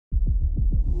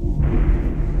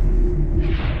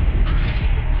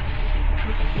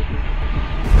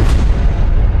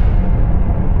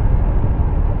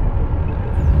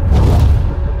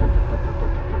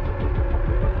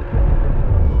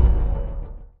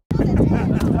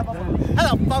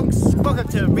Hello folks, welcome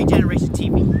to Regeneration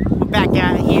TV. We're back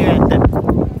out here at the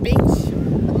beach.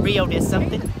 Rio did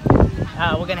something.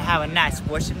 We're gonna have a nice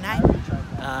worship night.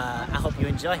 I hope you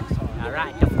enjoy.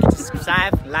 Alright, don't forget to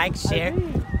subscribe, like, share,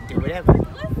 do whatever.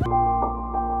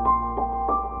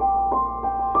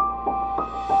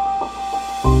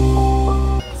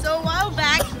 So a while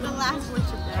back, the last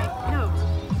worship night, no,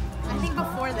 I think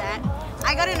before that,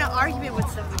 I got in an argument with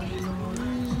somebody.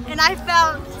 And I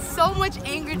felt so much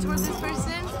anger towards this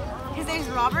person. His name's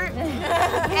Robert.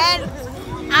 And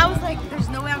I was like, there's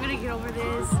no way I'm gonna get over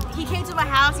this. He came to my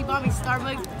house, he bought me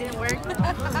Starbucks, it didn't work.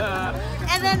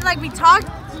 And then like we talked,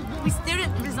 we still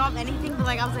didn't resolve anything, but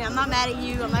like I was like, I'm not mad at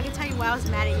you, I'm not gonna tell you why I was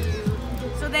mad at you.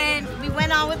 So then we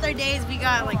went on with our days, we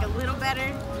got like a little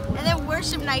better. And then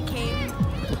worship night came,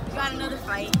 we got another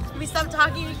fight. We stopped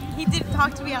talking, he didn't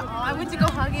talk to me at all. I went to go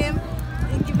hug him.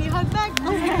 Didn't give me a hug back.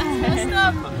 Messed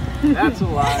up. That's a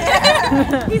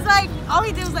lie. He's like, all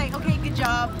he did was like, okay, good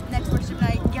job. Next worship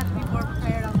night, you have to be more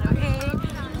prepared. I was like, okay.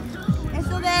 And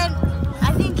so then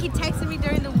I think he texted me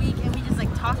during the week and we just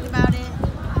like talked about it.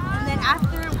 And then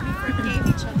after we forgave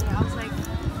each other, I was like,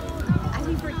 I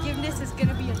think forgiveness is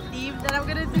gonna be a theme that I'm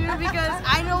gonna do because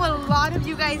I know a lot of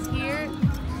you guys here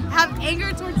have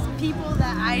anger towards people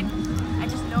that I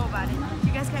just know about it.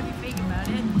 You guys can't be fake about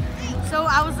it. So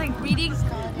I was like reading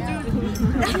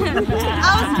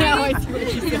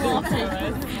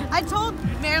I told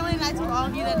Marilyn, I told all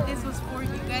of you that this was for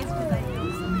you guys because I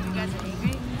know some of you guys are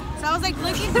angry. So I was like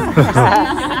looking through verses.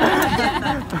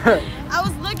 I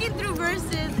was looking through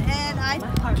verses and I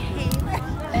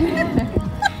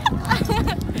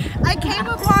came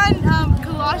upon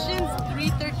Colossians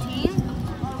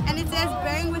 3:13 and it says,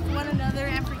 bearing with one another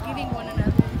and forgiving one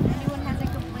another. If anyone has a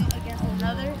complaint against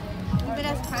another, even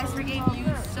as Christ forgave you,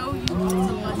 so you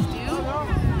also must do.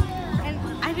 And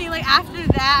I think like after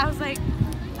that, I was like,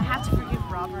 I have to forgive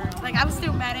Robert. Like I was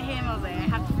still mad at him. I was like, I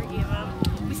have to forgive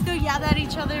him. We still yelled at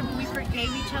each other, but we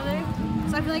forgave each other.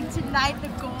 So I feel like tonight the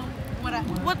goal, what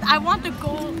I want the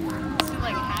goal to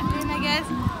like happen, I guess.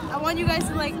 I want you guys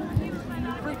to like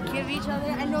forgive each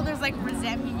other. I know there's like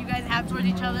resentment you guys have towards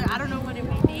each other. I don't know what it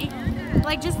may be.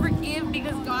 Like just forgive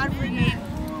because God forgave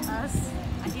us.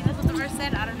 I think that's what the verse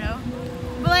said. I don't know.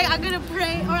 But like I'm gonna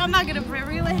pray, or I'm not gonna pray.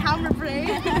 We're gonna let Hammer pray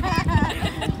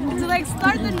to like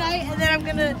start the night, and then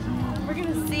we're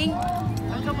gonna sing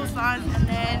a couple songs, and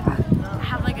then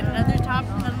have like another talk,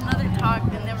 and then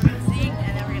we're gonna sing,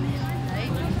 and then we're gonna end the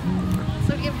night.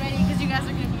 So get ready, because you guys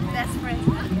are gonna be best friends.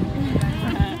 1,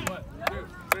 2,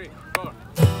 3, 4.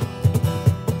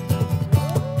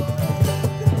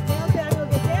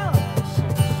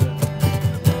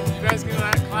 You guys can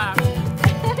like clap.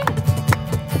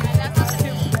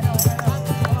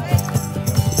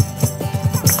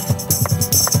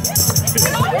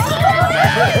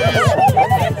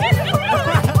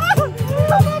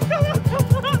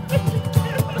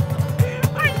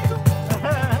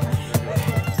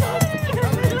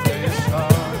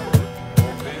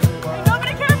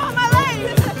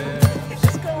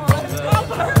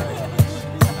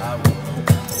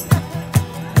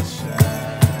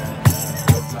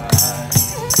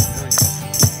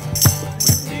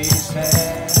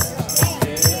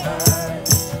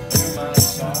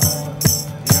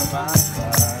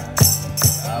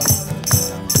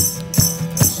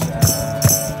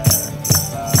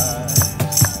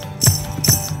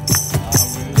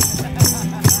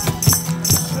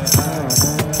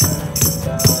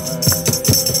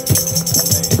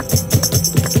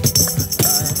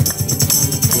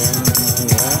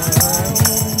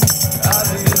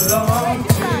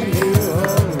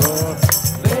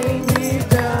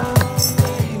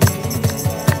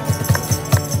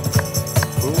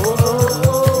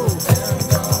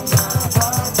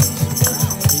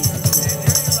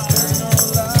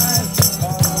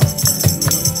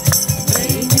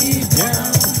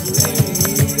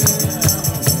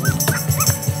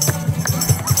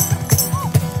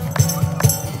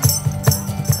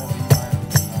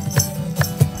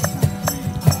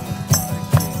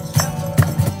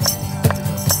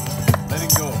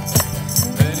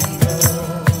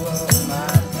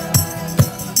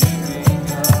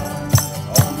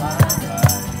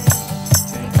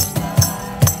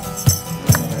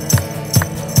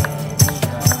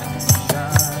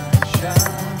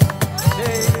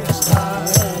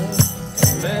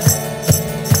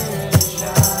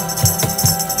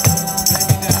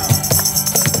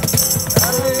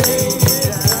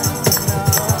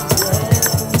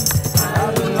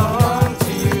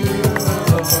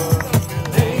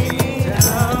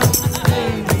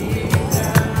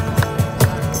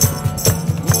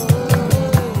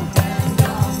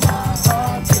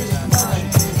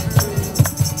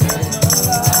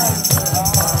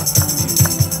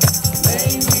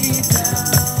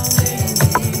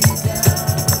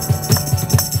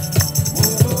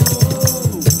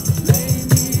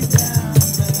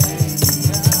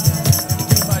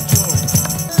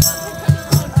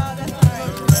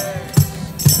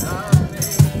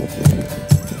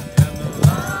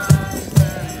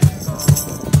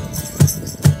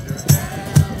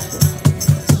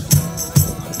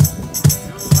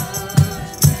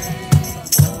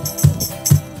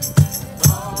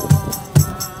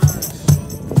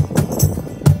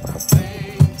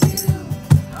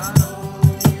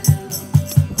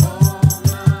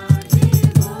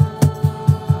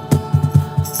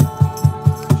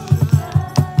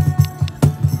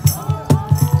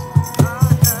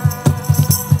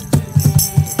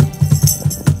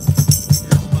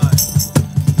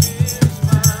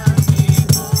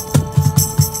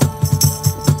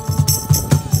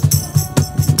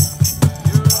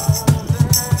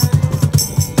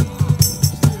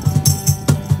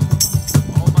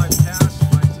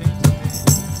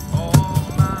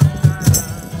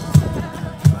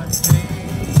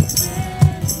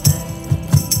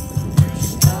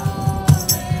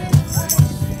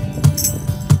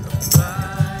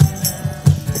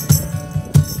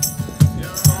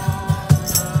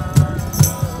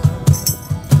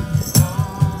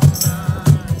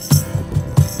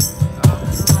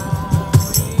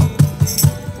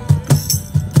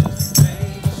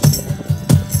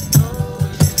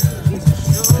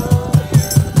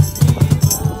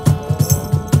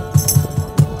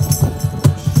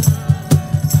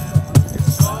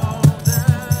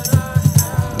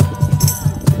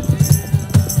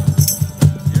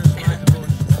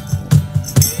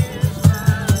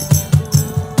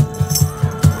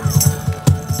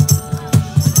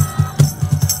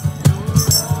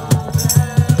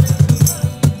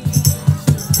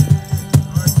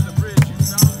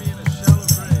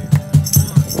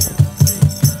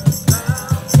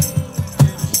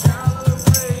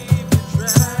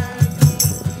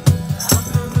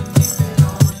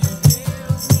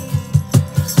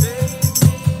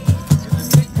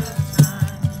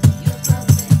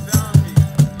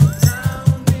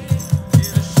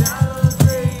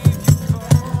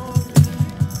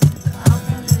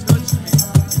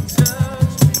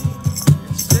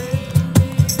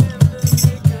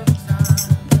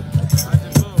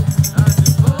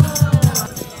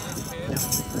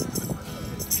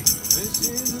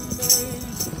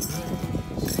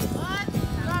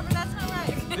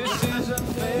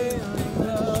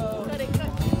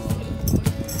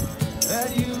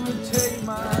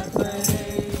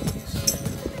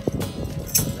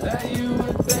 you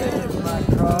would bear my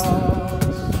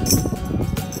cross.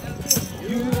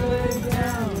 You laid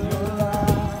down your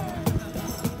life,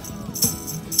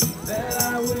 that I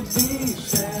would be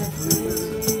set free.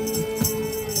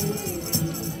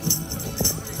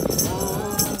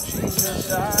 Oh,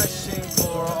 Jesus, I sing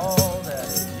for all that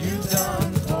you've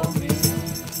done for me.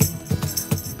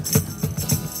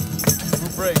 Who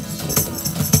breaks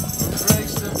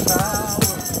the power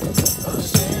of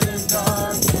sin and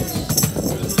darkness?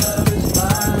 Whose love is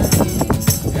mighty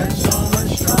and so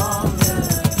much stronger.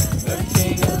 The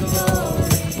King of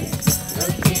glory, the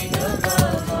King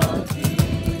above all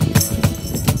kings.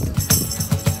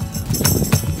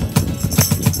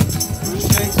 Who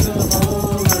shakes the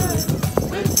whole earth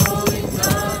with holy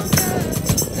thunder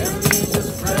and leaves us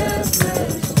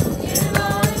breathless in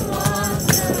awe and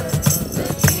wonder. The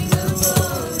King of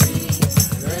glory,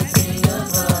 the King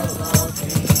above all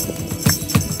kings.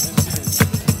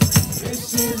 This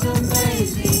is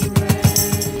amazing grace.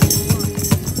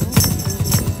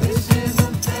 This is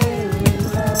unfailing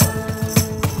love,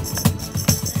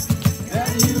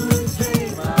 that you would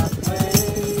take my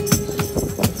place,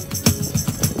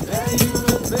 that you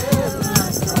would bear my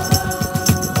cross.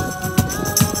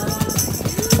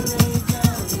 You laid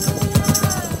down your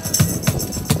life,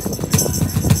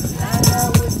 that I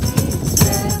would be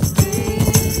set free.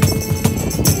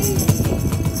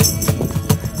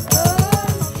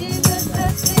 Oh, Jesus, I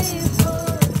sing for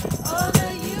all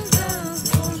that you've done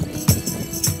for me.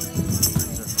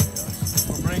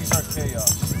 Who brings our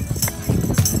chaos?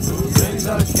 Who brings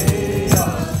our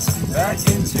chaos back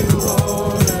into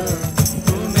order?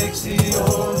 Who makes the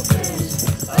orphans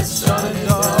a son and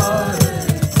daughter?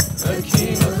 The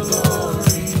King of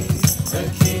glory, the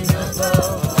King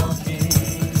above all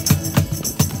kings.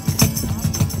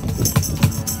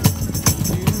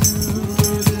 You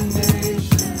rule the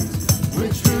nations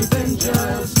with truth and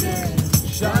justice,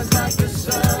 shines like the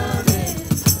sun in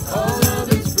all of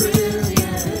its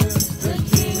brilliance. The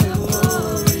King of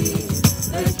glory,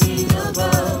 the King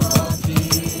above all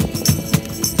kings.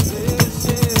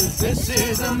 This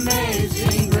is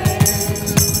amazing grace.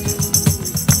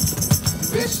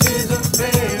 This is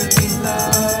unfailing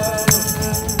love,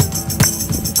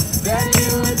 that you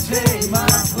would take my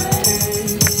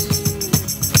place,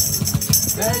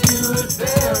 that you would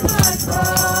bear my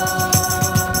cross.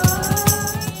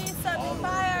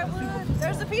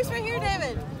 There's a piece right here,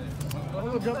 David.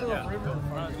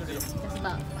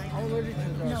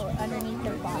 No, underneath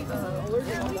their bottom.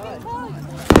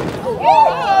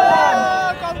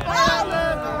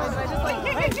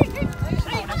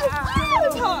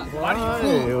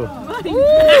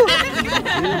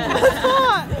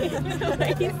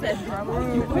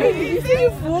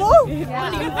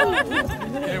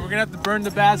 Hey, we're gonna have to burn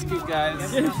the basket,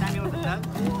 guys. No,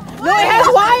 No, it has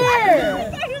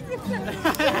wire!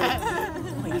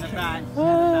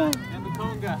 And the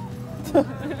conga.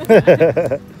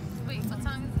 Wait, what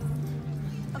song is this?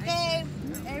 Okay,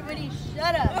 everybody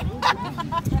shut up.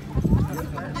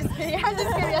 I'm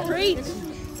just kidding. Preach.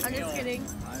 I'm just kidding.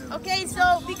 Okay,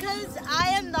 so because I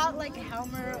am not like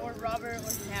Helmer or Robert or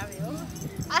Samuel,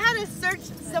 I had to search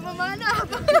some of mine up.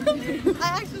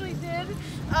 I actually did.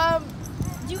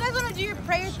 Do you guys want to do your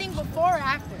prayer thing before or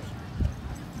after?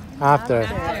 After.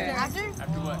 After?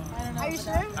 After what? Are you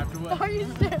sure? After what? Are you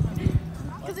sure?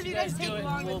 Because if you guys take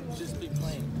long, we'll just be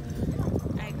playing.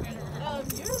 I agree.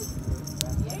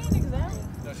 You ain't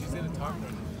exempt. No, she's in a talk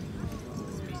right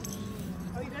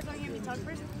Oh, you guys want to hear me talk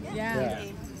first? Yeah.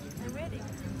 Okay. I'm ready.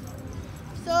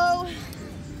 So,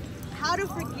 how to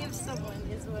forgive someone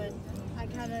is what I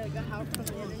kind of got out from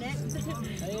the internet.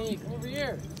 Hey, come over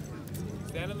here.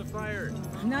 Stand in the fire.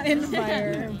 Not in the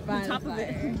fire, by the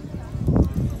fire.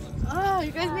 Oh,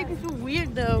 you guys make me feel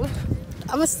weird though.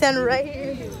 I'm gonna stand right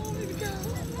here.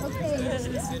 Okay.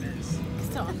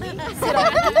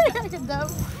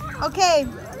 Okay.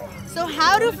 So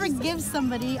how to forgive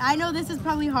somebody? I know this is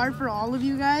probably hard for all of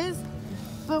you guys,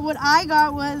 but what I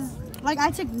got was, like,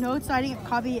 I took notes so I didn't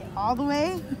copy it all the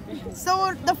way.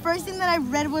 So the first thing that I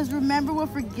read was remember what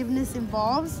forgiveness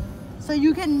involves. So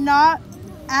you cannot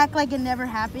act like it never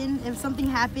happened. If something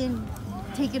happened,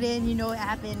 take it in, you know it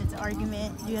happened, it's an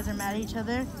argument, you guys are mad at each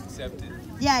other. Accept it.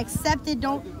 Yeah, accept it.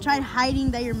 Don't try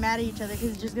hiding that you're mad at each other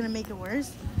because it's just gonna make it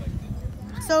worse.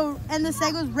 So, and the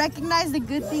second was recognize the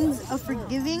good things of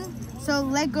forgiving. So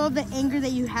let go of the anger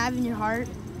that you have in your heart.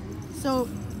 So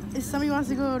if somebody wants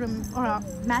to go to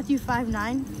Matthew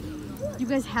 5:9, you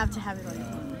guys have to have it on your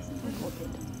phone.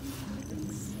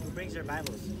 Who brings their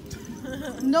Bibles?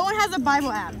 No one has a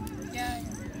Bible app.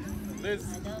 Liz,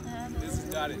 Liz has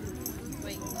got it.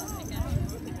 Wait,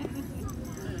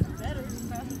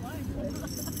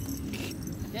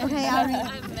 Okay, I'll read.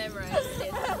 I've memorized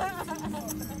it.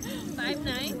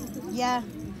 5:9. Yeah,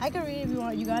 I can read it if you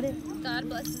want. You got it? God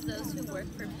blesses those who work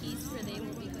for peace, for they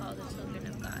will be called the children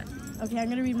of God. Okay, I'm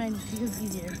gonna read mine because it's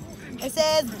easier. It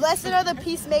says, "Blessed are the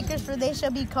peacemakers, for they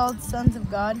shall be called sons of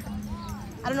God."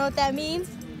 I don't know what that means,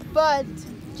 but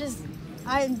just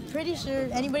I'm pretty sure.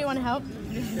 Anybody want to help?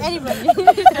 Anybody?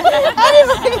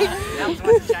 Anybody?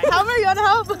 However, you want to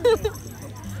help?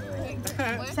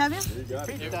 Samuel?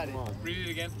 Read it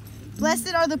again.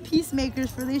 Blessed are the peacemakers,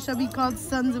 for they shall be called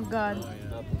sons of God.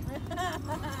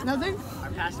 Nothing? Our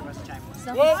pastor wants to chime in.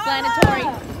 Self-explanatory.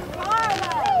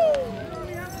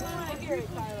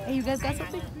 Hey, you guys got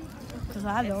something? Because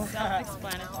I don't.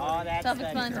 Oh, that's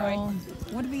Self-explanatory.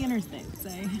 What did the internet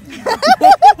say?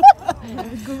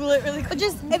 Google it really quick.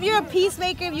 Just if you're a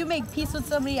peacemaker, if you make peace with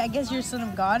somebody, I guess you're a son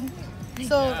of God.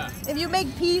 So if you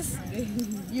make peace,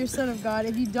 you're a son of God.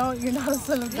 If you don't, you're not a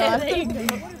son of God.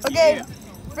 Okay.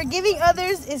 Forgiving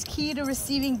others is key to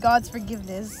receiving God's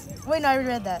forgiveness. Wait, no, I already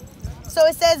read that. So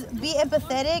it says, be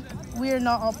empathetic. We are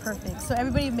not all perfect. So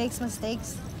everybody makes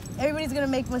mistakes. Everybody's gonna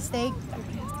make mistakes.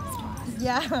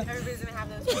 Yeah. Everybody's gonna have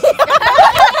those.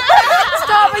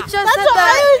 Stop! I just said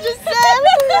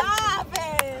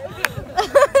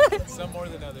that. Some more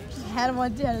than others. Had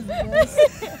one too.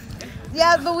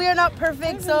 Yeah, but we are not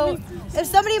perfect. So if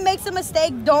somebody makes a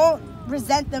mistake, don't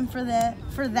resent them for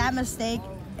that mistake.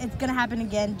 It's gonna happen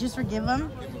again. Just forgive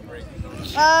them.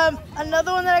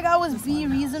 Another one that I got was be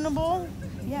reasonable.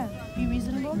 Yeah, be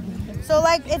reasonable. So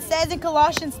like it says in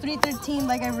Colossians 3:13,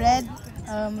 like I read.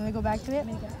 Let me go back to it.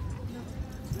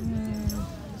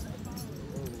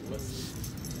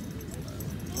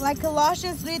 Like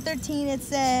Colossians 3:13, it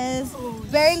says,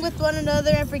 bearing with one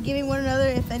another and forgiving one another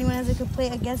if anyone has a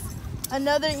complaint against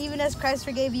another, even as Christ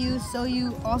forgave you, so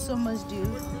you also must do.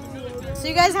 So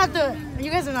you guys have to, you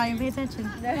guys are not even paying attention.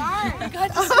 I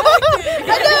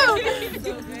know.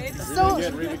 So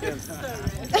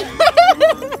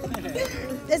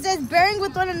it says, bearing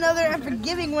with one another and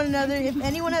forgiving one another if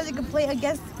anyone has a complaint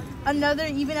against another,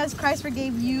 even as Christ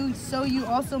forgave you, so you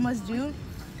also must do.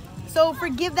 So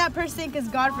forgive that person because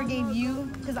God forgave you,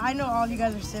 because I know all of you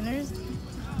guys are sinners.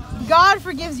 God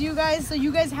forgives you guys, so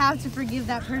you guys have to forgive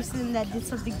that person that did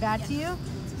something bad to you.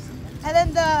 And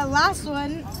then the last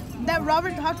one that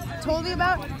Robert told me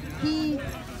about,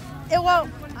 what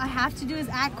I have to do is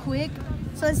act quick.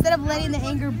 So instead of letting the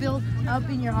anger build up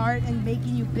in your heart and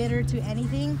making you bitter to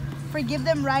anything, forgive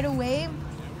them right away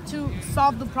to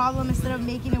solve the problem instead of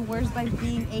making it worse by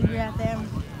being angry at them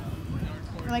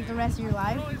for like the rest of your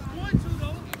life.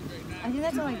 I think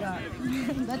that's all I got.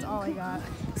 That's all I got.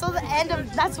 So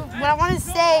that's what I want to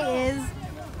say is,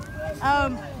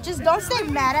 just don't stay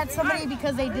mad at somebody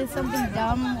because they did something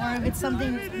dumb or if it's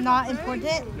something not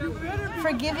important.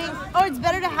 Forgiving, it's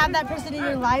better to have that person in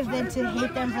your life than to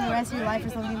hate them for the rest of your life for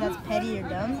something that's petty or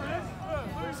dumb.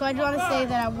 So I just want to say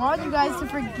that I want you guys to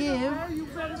forgive.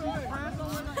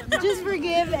 Just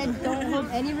forgive and don't hold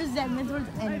any resentment towards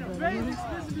anybody.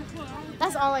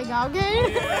 That's all I got,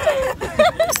 okay?